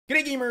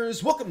G'day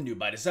gamers, welcome to New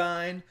by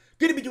Design.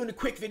 Gonna be doing a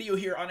quick video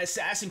here on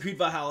Assassin's Creed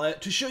Valhalla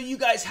to show you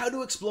guys how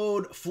to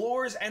explode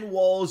floors and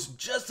walls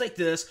just like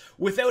this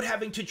without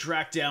having to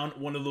track down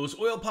one of those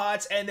oil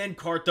pots and then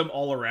cart them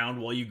all around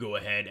while you go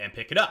ahead and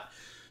pick it up.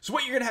 So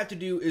what you're gonna have to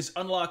do is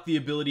unlock the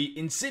ability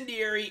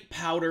Incendiary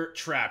Powder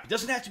Trap. It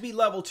doesn't have to be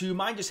level 2,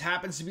 mine just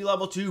happens to be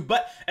level 2,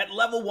 but at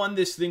level 1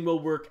 this thing will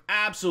work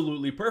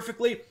absolutely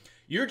perfectly.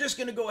 You're just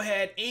going to go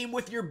ahead, aim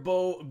with your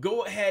bow,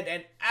 go ahead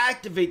and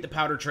activate the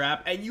powder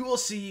trap, and you will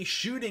see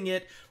shooting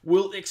it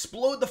will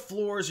explode the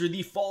floors or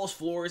the false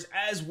floors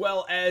as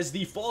well as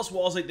the false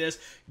walls like this,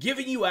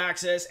 giving you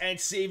access and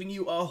saving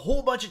you a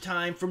whole bunch of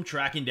time from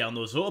tracking down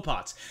those oil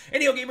pots.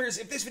 Anyhow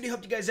gamers, if this video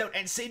helped you guys out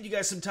and saved you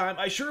guys some time,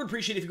 I sure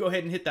appreciate it if you go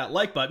ahead and hit that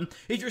like button.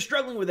 If you're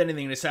struggling with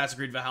anything in Assassin's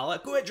Creed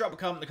Valhalla, go ahead and drop a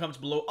comment in the comments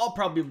below. I'll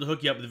probably be able to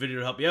hook you up with a video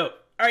to help you out.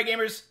 Alright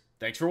gamers,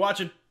 thanks for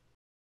watching.